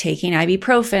 from just taking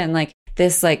ibuprofen. Like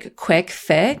this like quick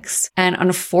fix. And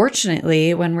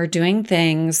unfortunately, when we're doing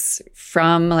things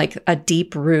from like a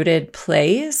deep rooted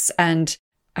place, and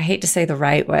I hate to say the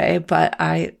right way, but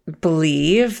I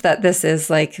believe that this is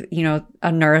like, you know,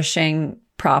 a nourishing,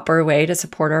 proper way to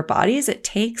support our bodies, it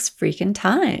takes freaking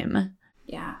time.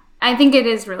 Yeah. I think it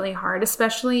is really hard,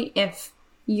 especially if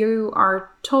you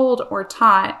are told or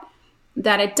taught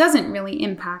that it doesn't really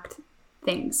impact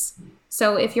things.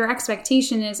 So if your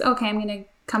expectation is, okay, I'm going to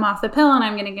come off the pill and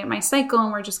I'm going to get my cycle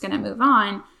and we're just going to move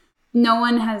on. No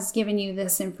one has given you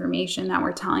this information that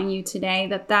we're telling you today,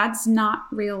 that that's not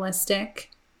realistic.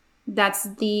 That's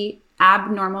the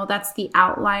abnormal. That's the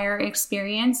outlier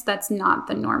experience. That's not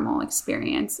the normal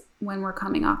experience when we're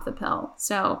coming off the pill.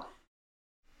 So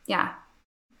yeah,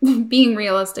 being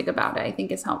realistic about it, I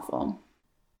think, is helpful.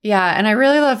 Yeah. And I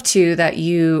really love too that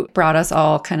you brought us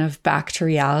all kind of back to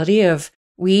reality of,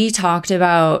 we talked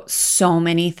about so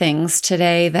many things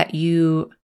today that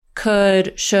you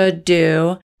could, should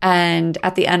do. And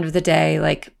at the end of the day,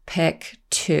 like pick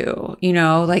two, you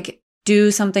know, like do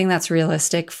something that's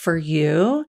realistic for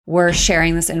you. We're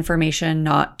sharing this information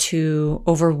not to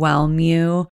overwhelm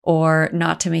you or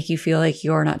not to make you feel like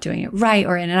you're not doing it right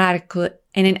or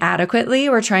inadequately.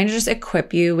 We're trying to just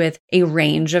equip you with a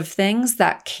range of things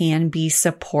that can be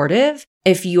supportive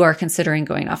if you are considering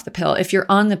going off the pill, if you're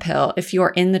on the pill, if you're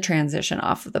in the transition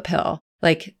off of the pill.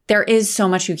 Like there is so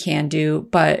much you can do,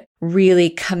 but really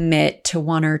commit to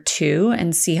one or two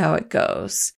and see how it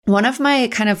goes. One of my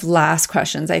kind of last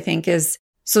questions, I think, is,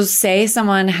 so say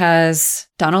someone has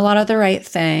done a lot of the right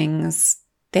things,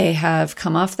 they have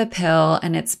come off the pill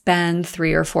and it's been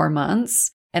 3 or 4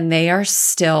 months and they are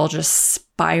still just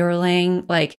spiraling,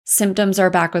 like symptoms are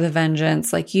back with a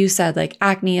vengeance. Like you said, like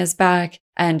acne is back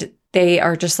and they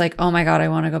are just like, oh my God, I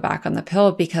want to go back on the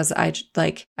pill because I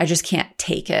just can't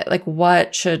take it. Like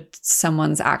what should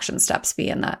someone's action steps be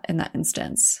in that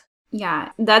instance?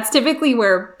 Yeah, that's typically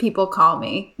where people call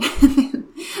me.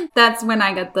 That's when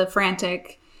I get the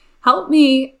frantic, help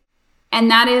me.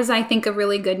 And that is, I think, a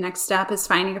really good next step is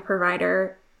finding a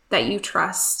provider that you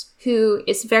trust, who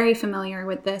is very familiar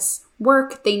with this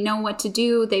work. They know what to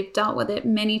do. They've dealt with it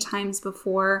many times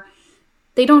before.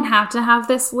 They don't have to have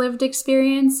this lived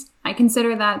experience. I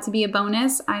consider that to be a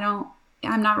bonus. I'm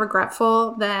not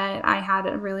regretful that I had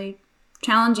a really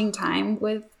challenging time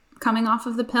with coming off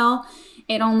of the pill.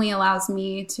 It only allows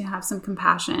me to have some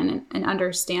compassion and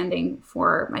understanding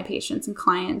for my patients and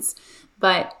clients.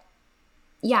 But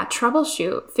yeah,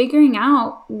 troubleshoot, figuring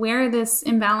out where this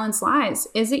imbalance lies.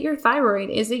 Is it your thyroid?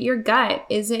 Is it your gut?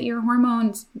 Is it your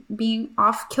hormones being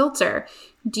off kilter?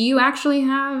 Do you actually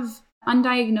have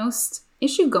undiagnosed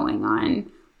issue going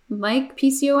on, like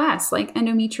PCOS, like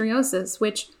endometriosis,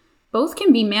 which both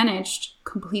can be managed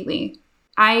completely?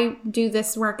 I do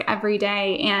this work every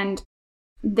day and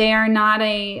they are not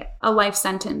a life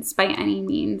sentence by any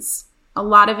means. A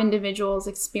lot of individuals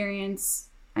experience,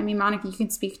 I mean, Monica, you can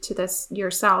speak to this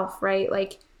yourself, right?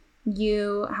 Like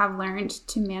you have learned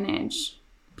to manage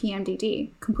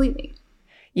PMDD completely.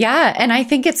 Yeah. And I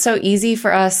think it's so easy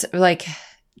for us, like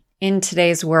in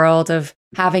today's world of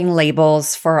having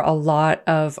labels for a lot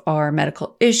of our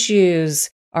medical issues,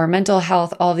 our mental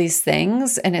health, all these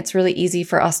things. And it's really easy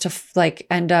for us to like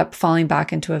end up falling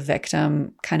back into a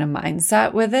victim kind of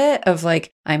mindset with it of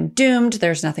like, I'm doomed.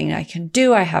 There's nothing I can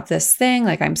do. I have this thing,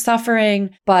 like I'm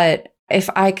suffering. But if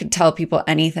I could tell people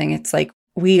anything, it's like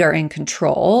we are in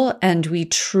control and we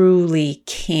truly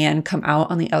can come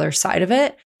out on the other side of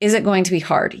it. Is it going to be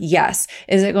hard? Yes.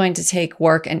 Is it going to take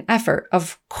work and effort?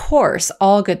 Of course,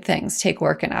 all good things take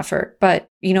work and effort. But,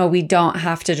 you know, we don't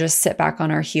have to just sit back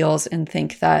on our heels and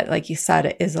think that, like you said,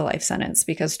 it is a life sentence,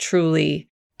 because truly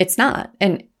it's not.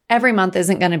 And every month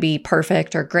isn't going to be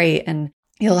perfect or great. And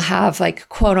you'll have like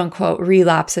quote unquote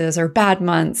relapses or bad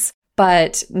months.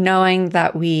 But knowing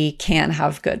that we can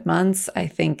have good months, I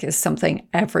think is something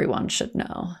everyone should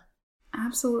know.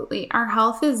 Absolutely. Our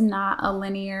health is not a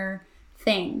linear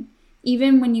thing.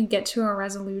 Even when you get to a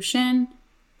resolution,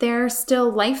 there are still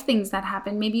life things that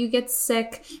happen. Maybe you get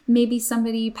sick, maybe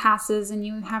somebody passes and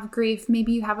you have grief,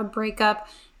 maybe you have a breakup.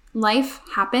 Life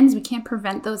happens. We can't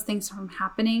prevent those things from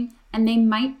happening, and they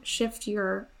might shift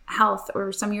your health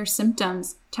or some of your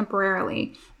symptoms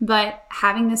temporarily. But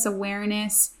having this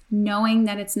awareness, knowing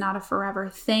that it's not a forever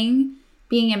thing,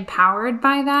 being empowered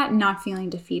by that, not feeling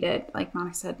defeated, like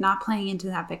Monica said, not playing into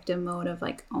that victim mode of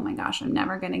like, oh my gosh, I'm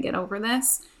never going to get over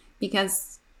this.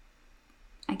 Because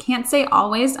I can't say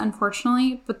always,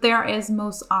 unfortunately, but there is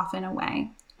most often a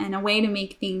way, and a way to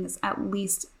make things at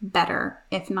least better,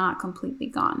 if not completely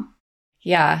gone.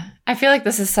 Yeah. I feel like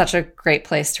this is such a great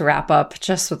place to wrap up,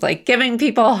 just with like giving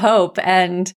people hope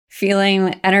and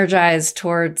feeling energized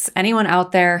towards anyone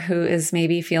out there who is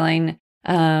maybe feeling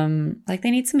like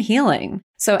they need some healing.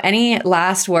 So any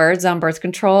last words on birth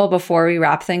control before we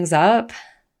wrap things up?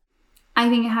 I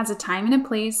think it has a time and a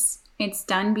place. It's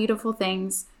done beautiful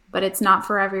things, but it's not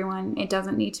for everyone. It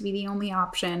doesn't need to be the only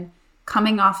option.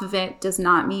 Coming off of it does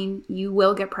not mean you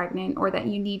will get pregnant or that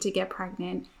you need to get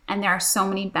pregnant. And there are so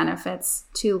many benefits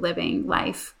to living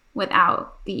life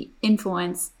without the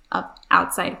influence of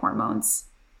outside hormones.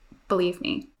 Believe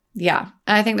me. Yeah.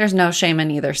 I think there's no shame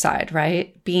in either side,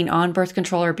 right? Being on birth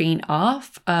control or being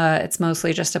off, it's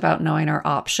mostly just about knowing our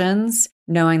options,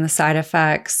 knowing the side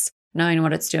effects, knowing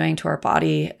what it's doing to our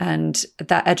body. And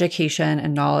that education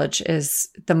and knowledge is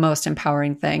the most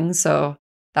empowering thing. So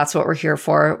that's what we're here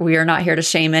for. We are not here to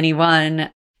shame anyone.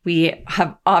 We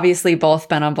have obviously both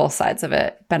been on both sides of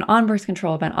it, been on birth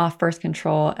control, been off birth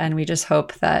control. And we just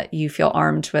hope that you feel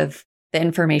armed with the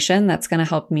information that's going to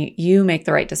help you make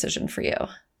the right decision for you.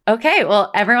 Okay,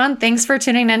 well, everyone, thanks for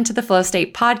tuning in to the Flow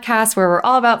State podcast, where we're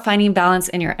all about finding balance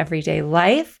in your everyday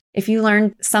life. If you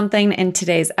learned something in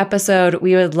today's episode,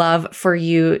 we would love for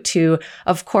you to,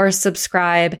 of course,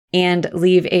 subscribe and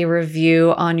leave a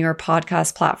review on your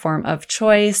podcast platform of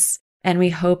choice. And we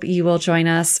hope you will join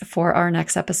us for our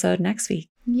next episode next week.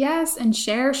 Yes, and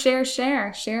share. Share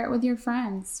it with your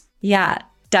friends. Yeah,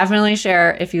 definitely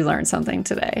share if you learned something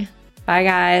today. Bye,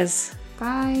 guys.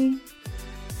 Bye.